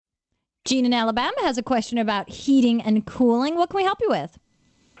Gene in Alabama has a question about heating and cooling. What can we help you with?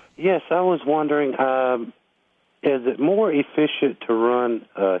 Yes, I was wondering, is it more efficient to run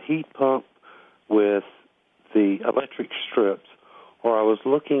a heat pump with the electric strips, or I was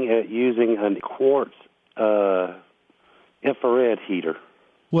looking at using a quartz infrared heater?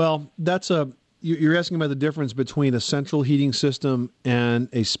 Well, you're asking about the difference between a central heating system and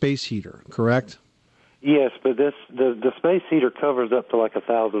a space heater, correct? Yes, but the space heater covers up to like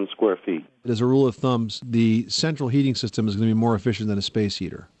 1,000 square feet. As a rule of thumb, the central heating system is going to be more efficient than a space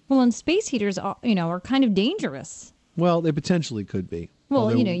heater. Well, and space heaters, are kind of dangerous. Well, they potentially could be.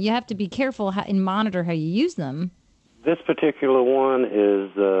 Well, you have to be careful and monitor how you use them. This particular one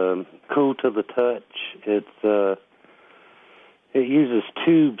is cool to the touch. It uses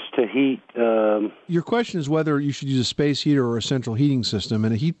tubes to heat. Your question is whether you should use a space heater or a central heating system,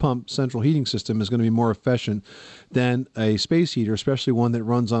 and a heat pump central heating system is going to be more efficient than a space heater, especially one that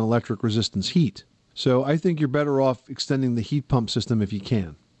runs on electric resistance heat. So I think you're better off extending the heat pump system if you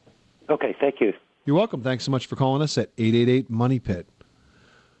can. Okay, thank you. You're welcome. Thanks so much for calling us at 888-MONEY-PIT.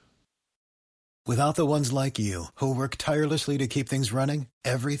 Without the ones like you, who work tirelessly to keep things running,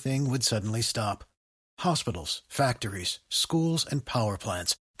 everything would suddenly stop. Hospitals, factories, schools, and power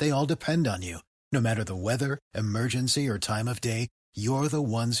plants, they all depend on you. No matter the weather, emergency, or time of day, you're the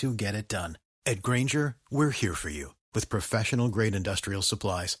ones who get it done. At Grainger, we're here for you with professional-grade industrial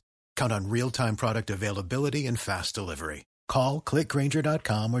supplies. Count on real-time product availability and fast delivery. Call, click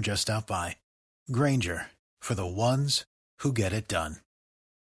Grainger.com, or just stop by. Grainger, for the ones who get it done.